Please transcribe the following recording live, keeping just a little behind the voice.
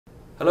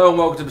Hello and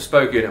welcome to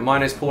Bespoke Unit. My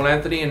name is Paul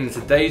Anthony, and in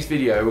today's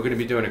video we're going to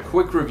be doing a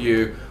quick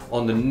review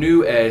on the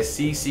Newair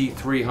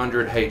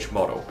CC-300H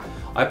model.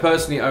 I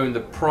personally own the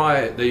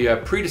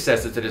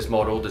predecessor to this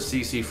model, the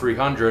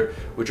CC-300,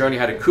 which only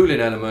had a cooling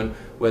element,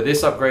 where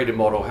this upgraded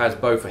model has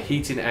both a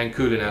heating and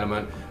cooling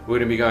element. We're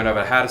going to be going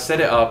over how to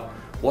set it up,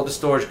 what the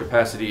storage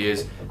capacity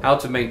is, how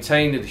to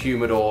maintain the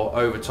humidor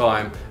over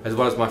time, as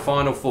well as my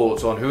final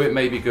thoughts on who it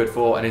may be good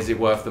for and is it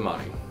worth the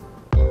money.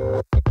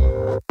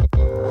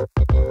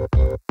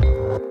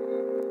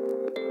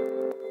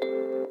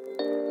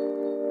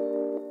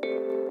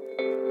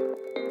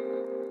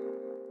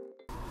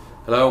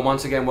 Hello and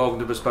once again welcome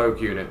to Bespoke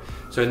Unit.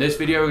 So in this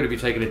video we're going to be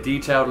taking a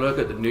detailed look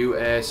at the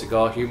Newair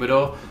Cigar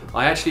Humidor.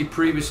 I actually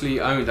previously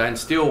owned and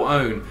still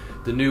own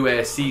the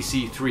Newair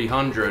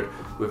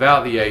CC-300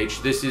 without the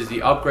H. This is the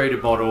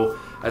upgraded model,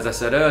 as I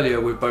said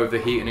earlier, with both the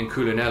heating and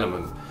cooling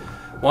element.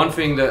 One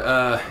thing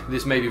that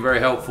this may be very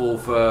helpful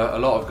for a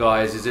lot of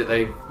guys is that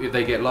if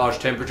they get large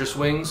temperature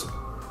swings,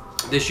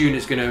 this unit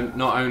is going to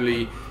not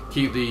only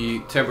keep the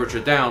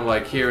temperature down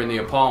like here in the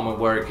apartment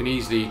where it can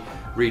easily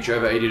reach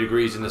over 80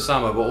 degrees in the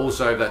summer, but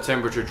also if that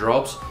temperature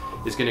drops,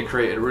 it's going to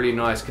create a really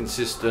nice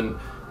consistent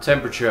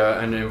temperature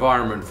and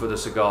environment for the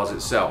cigars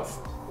itself.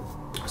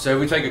 So if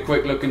we take a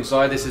quick look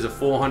inside, this is a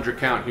 400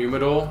 count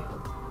humidor,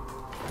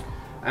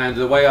 and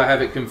the way I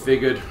have it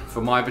configured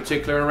for my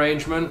particular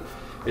arrangement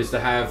is to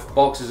have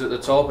boxes at the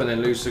top and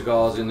then loose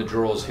cigars in the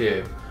drawers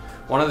here.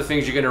 One of the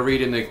things you're going to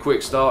read in the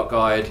quick start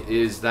guide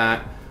is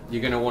that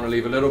you're going to want to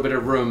leave a little bit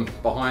of room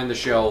behind the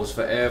shelves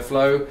for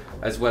airflow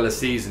as well as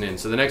seasoning.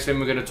 So the next thing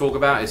we're going to talk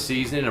about is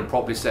seasoning and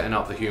properly setting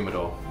up the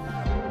humidor.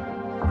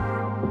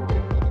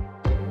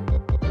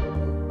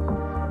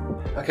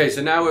 Okay,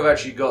 so now we've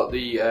actually got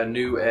the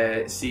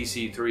Newair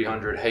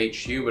CC-300H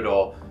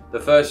humidor. The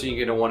first thing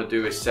you're going to want to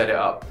do is set it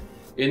up.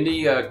 In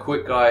the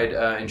quick guide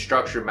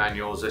instruction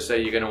manuals, they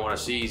say you're going to want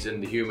to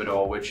season the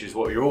humidor, which is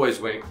what you're always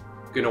going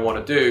to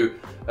want to do.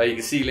 You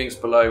can see links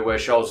below where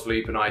Charles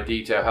Philippe and I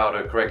detail how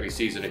to correctly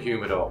season a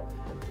humidor.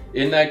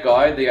 In that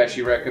guide, they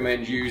actually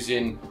recommend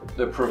using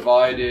the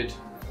provided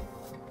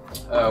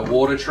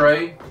water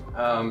tray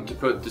to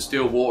put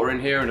distilled water in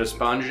here and a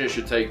sponge. It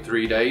should take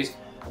 3 days.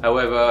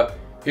 However,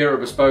 here at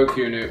Bespoke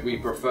Unit, we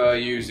prefer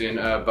using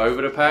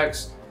Boveda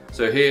packs.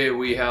 So here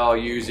we are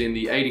using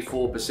the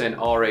 84%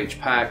 RH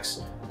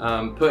packs,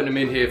 putting them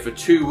in here for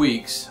 2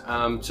 weeks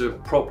to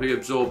properly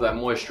absorb that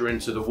moisture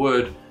into the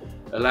wood,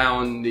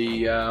 allowing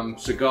the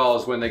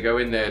cigars when they go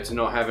in there to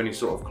not have any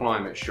sort of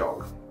climate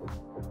shock.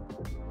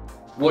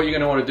 What you're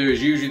going to want to do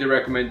is usually the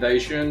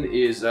recommendation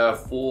is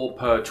 4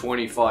 per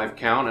 25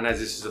 count, and as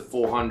this is a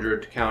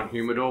 400 count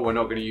humidor, we're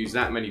not going to use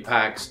that many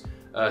packs,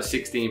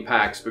 16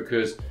 packs,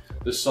 because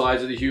the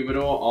sides of the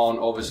humidor aren't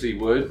obviously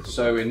wood.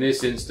 So in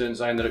this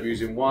instance I ended up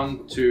using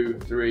 1, 2,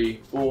 3,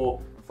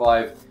 4,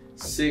 5,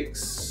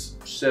 6,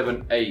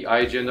 7, 8.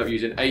 I ended up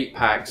using 8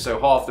 packs, so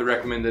half the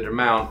recommended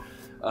amount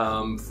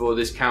for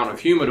this count of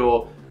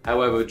humidor.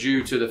 However,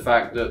 due to the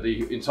fact that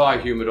the entire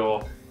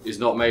humidor is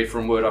not made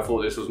from wood, I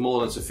thought this was more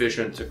than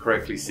sufficient to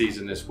correctly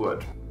season this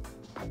wood.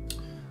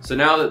 So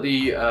now that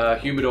the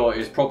humidor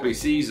is properly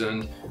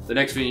seasoned, the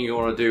next thing you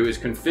want to do is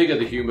configure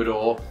the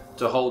humidor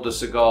to hold the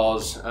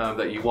cigars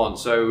that you want.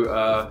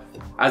 So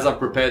as I've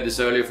prepared this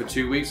earlier for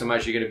 2 weeks, I'm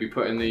actually going to be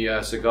putting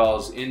the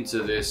cigars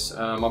into this.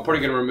 I'm probably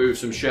going to remove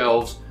some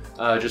shelves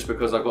just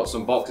because I've got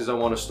some boxes I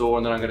want to store,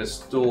 and then I'm going to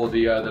store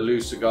the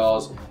loose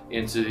cigars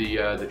into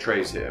the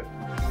trays here.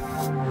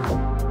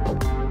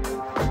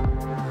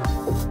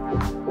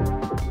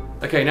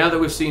 Okay, now that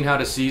we've seen how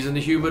to season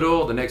the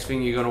humidor, the next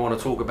thing you're going to want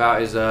to talk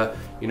about is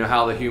you know,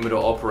 how the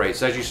humidor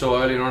operates. As you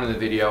saw earlier on in the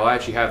video, I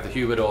actually have the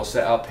humidor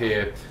set up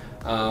here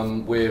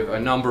with a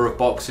number of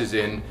boxes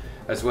in,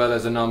 as well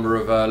as a number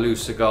of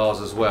loose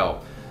cigars as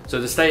well. So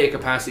the stated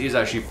capacity is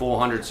actually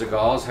 400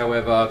 cigars.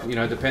 However, you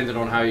know, depending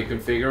on how you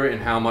configure it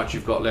and how much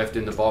you've got left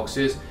in the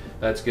boxes,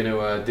 that's going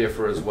to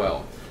differ as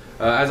well.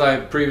 As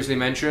I previously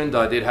mentioned,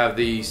 I did have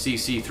the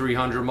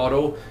CC-300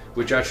 model,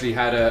 which actually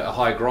had a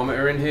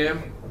hygrometer in here,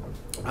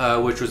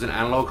 which was an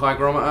analog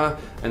hygrometer,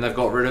 and they've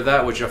got rid of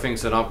that, which I think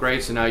is an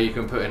upgrade. So now you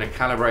can put in a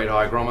calibrated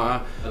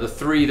hygrometer. The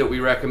 3 that we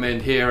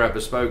recommend here at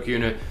Bespoke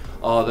Unit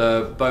are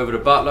the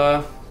Boveda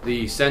Butler,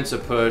 the Sensor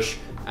Push,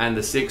 and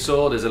the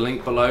Sig-Saw. There's a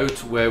link below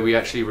to where we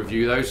actually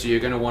review those, so you're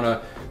going to want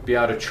to be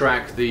able to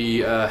track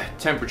the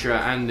temperature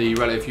and the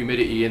relative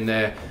humidity in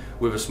there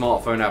with a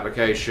smartphone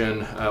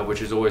application,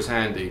 which is always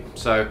handy.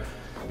 So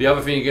the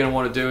other thing you're going to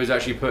want to do is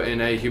actually put in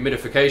a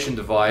humidification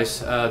device.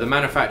 The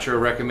manufacturer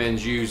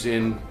recommends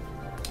using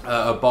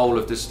a bowl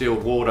of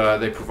distilled water.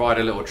 They provide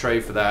a little tray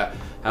for that.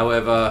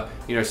 However,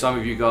 you know, some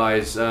of you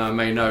guys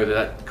may know that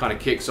that kind of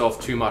kicks off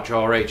too much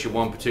RH in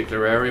one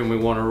particular area, and we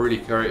want to really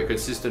create a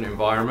consistent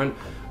environment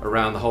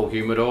around the whole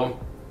humidor.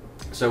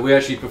 So we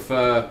actually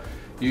prefer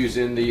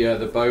using the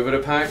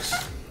Boveda packs.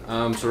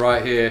 So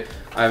right here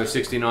I have a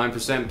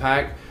 69%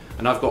 pack,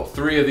 and I've got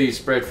 3 of these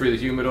spread through the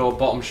humidor,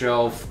 bottom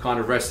shelf kind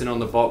of resting on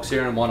the box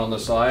here and one on the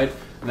side,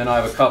 and then I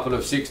have a couple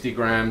of 60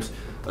 grams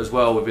as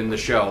well within the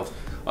shelf.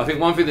 I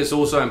think one thing that's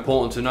also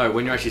important to know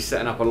when you're actually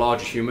setting up a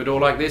larger humidor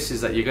like this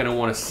is that you're going to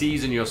want to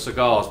season your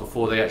cigars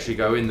before they actually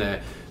go in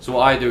there. So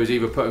what I do is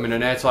either put them in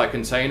an airtight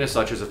container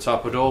such as a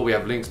Tupperware. We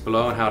have links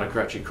below on how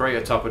to actually create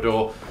a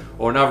Tupperware,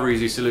 or another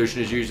easy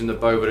solution is using the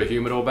Boveda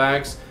humidor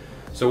bags.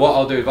 So what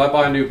I'll do, if I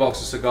buy a new box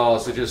of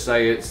cigars, so just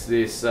say it's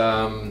this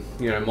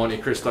Monte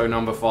Cristo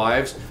number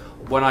 5s,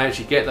 when I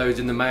actually get those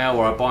in the mail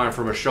or I buy them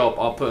from a shop,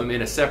 I'll put them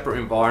in a separate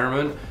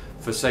environment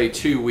for say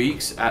 2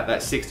 weeks at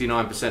that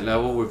 69%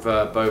 level with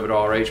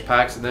Boveda RH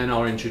packs, and then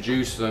I'll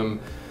introduce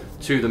them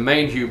to the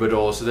main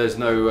humidor so there's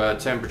no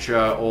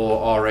temperature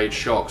or RH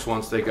shocks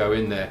once they go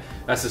in there.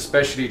 That's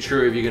especially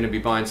true if you're going to be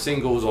buying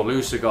singles or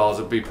loose cigars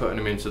and be putting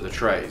them into the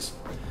trays.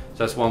 So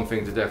that's one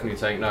thing to definitely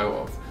take note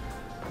of.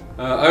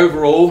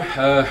 Overall,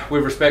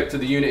 with respect to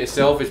the unit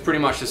itself, it's pretty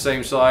much the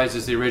same size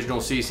as the original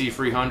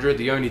CC-300.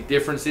 The only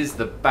difference is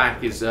the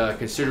back is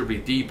considerably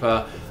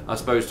deeper, I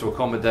suppose, to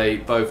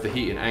accommodate both the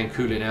heating and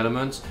cooling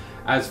elements.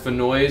 As for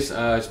noise,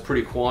 it's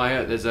pretty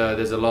quiet. There's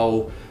a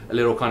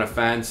little kind of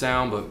fan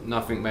sound, but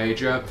nothing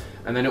major.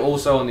 And then it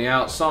also on the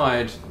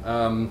outside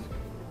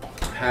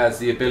has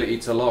the ability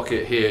to lock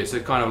it here. So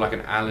kind of like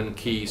an Allen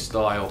key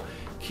style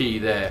key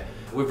there.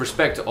 With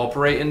respect to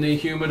operating the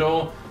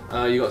humidor,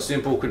 you've got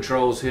simple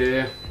controls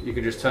here. You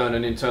can just turn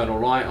an internal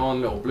light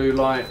on, little blue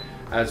light,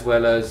 as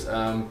well as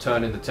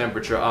turning the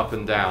temperature up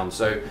and down.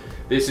 So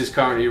this is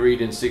currently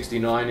reading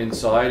 69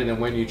 inside, and then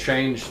when you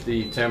change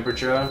the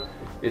temperature,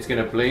 it's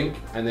going to blink,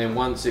 and then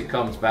once it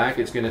comes back,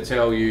 it's going to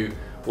tell you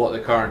what the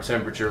current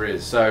temperature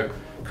is. So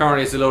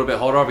currently it's a little bit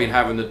hotter. I've been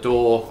having the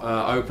door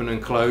open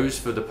and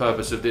closed for the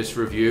purpose of this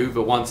review,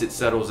 but once it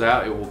settles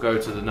out, it will go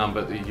to the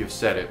number that you've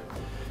set it.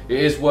 It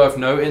is worth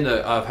noting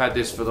that I've had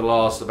this for the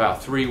last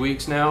about 3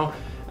 weeks now,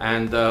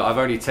 and I've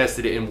only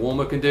tested it in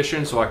warmer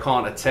conditions, so I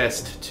can't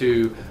attest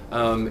to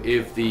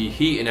if the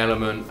heating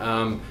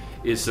element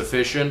is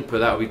sufficient, but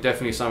that would be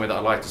definitely something that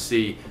I'd like to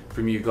see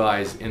from you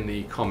guys in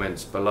the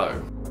comments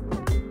below.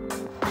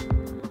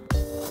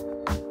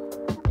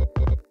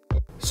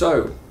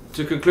 So,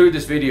 to conclude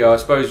this video, I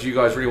suppose you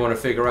guys really want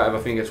to figure out if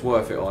I think it's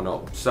worth it or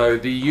not. So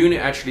the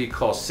unit actually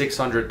costs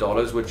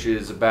 $600, which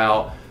is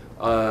about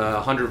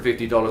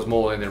 $150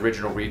 more than the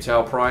original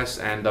retail price,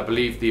 and I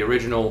believe the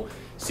original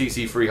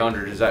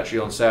CC-300 is actually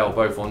on sale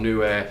both on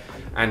Newair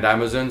and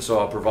Amazon, so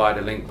I'll provide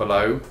a link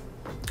below.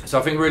 So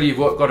I think really you've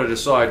got to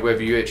decide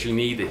whether you actually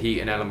need the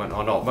heating element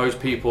or not. Most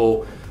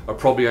people are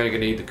probably only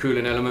going to need the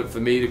cooling element. For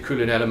me, the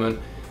cooling element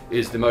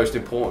is the most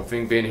important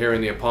thing, being here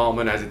in the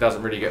apartment, as it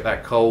doesn't really get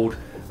that cold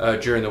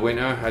during the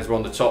winter, as we're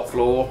on the top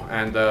floor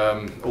and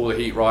all the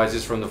heat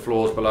rises from the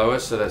floors below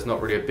us, so that's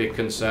not really a big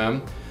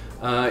concern.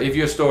 If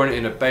you're storing it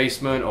in a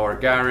basement or a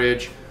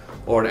garage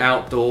or an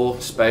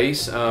outdoor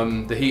space,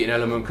 the heating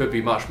element could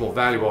be much more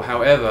valuable.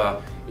 However,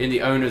 in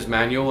the owner's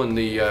manual and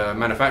the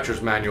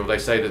manufacturer's manual, they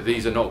say that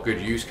these are not good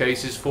use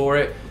cases for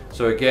it.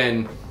 So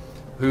again,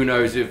 who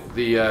knows if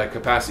the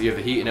capacity of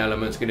the heating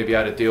element is going to be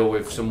able to deal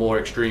with some more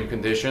extreme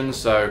conditions.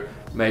 So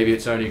maybe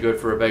it's only good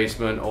for a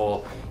basement,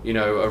 or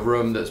a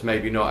room that's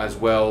maybe not as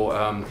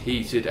well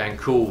heated and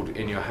cooled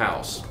in your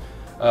house.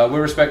 With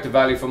respect to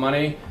value for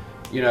money,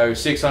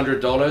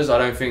 $600 I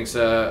don't think is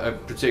a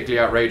particularly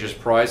outrageous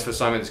price for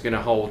something that's going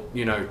to hold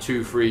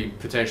 2, 3,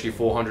 potentially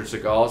 400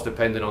 cigars,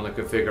 depending on the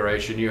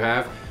configuration you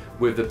have,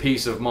 with the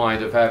peace of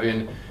mind of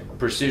having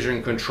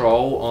precision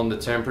control on the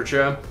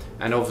temperature.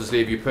 And obviously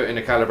if you put in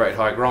a calibrated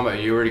hygrometer,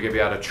 you're really going to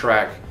be able to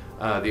track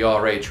the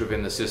RH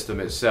within the system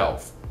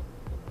itself.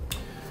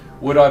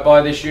 Would I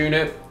buy this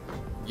unit?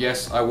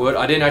 Yes, I would.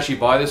 I didn't actually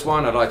buy this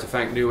one. I'd like to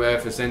thank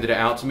Newair for sending it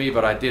out to me,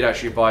 but I did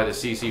actually buy the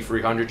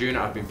CC-300 unit.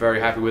 I've been very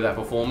happy with that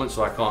performance,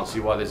 so I can't see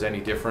why there's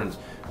any difference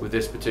with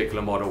this particular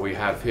model we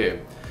have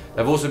here.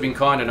 They've also been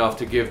kind enough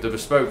to give the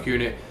Bespoke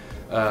Unit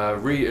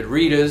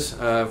readers,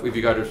 if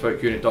you go to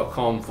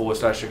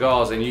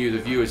bespokeunit.com/cigars, and you, the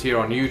viewers here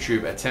on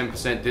YouTube, a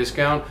 10%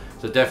 discount.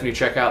 So definitely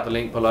check out the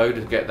link below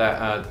to get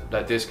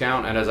that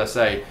discount. And as I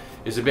say,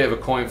 it's a bit of a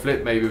coin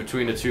flip maybe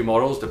between the two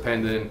models,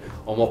 depending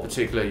on what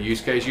particular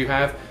use case you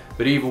have.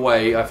 But either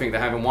way, I think that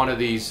having one of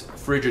these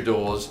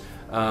frigidors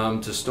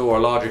to store a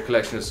larger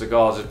collection of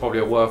cigars is probably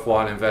a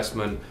worthwhile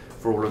investment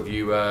for all of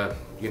you,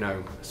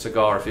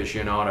 cigar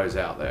aficionados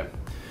out there.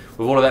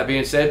 With all of that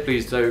being said,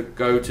 please do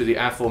go to the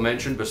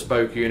aforementioned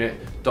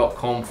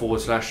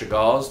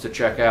bespokeunit.com/cigars to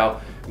check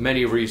out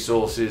many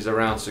resources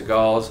around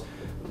cigars.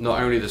 Not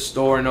only the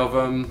storing of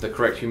them, the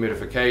correct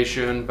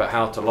humidification, but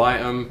how to light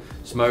them,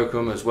 smoke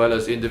them, as well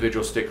as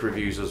individual stick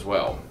reviews as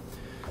well.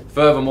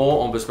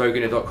 Furthermore, on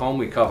bespokeunit.com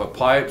we cover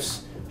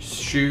pipes,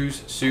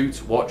 shoes,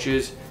 suits,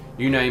 watches,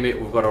 you name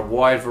it. We've got a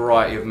wide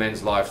variety of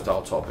men's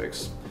lifestyle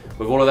topics.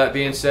 With all of that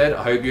being said,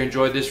 I hope you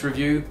enjoyed this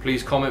review.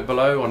 Please comment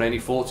below on any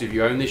thoughts if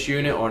you own this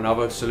unit or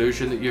another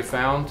solution that you've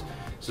found.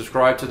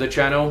 Subscribe to the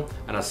channel,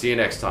 and I'll see you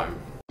next time.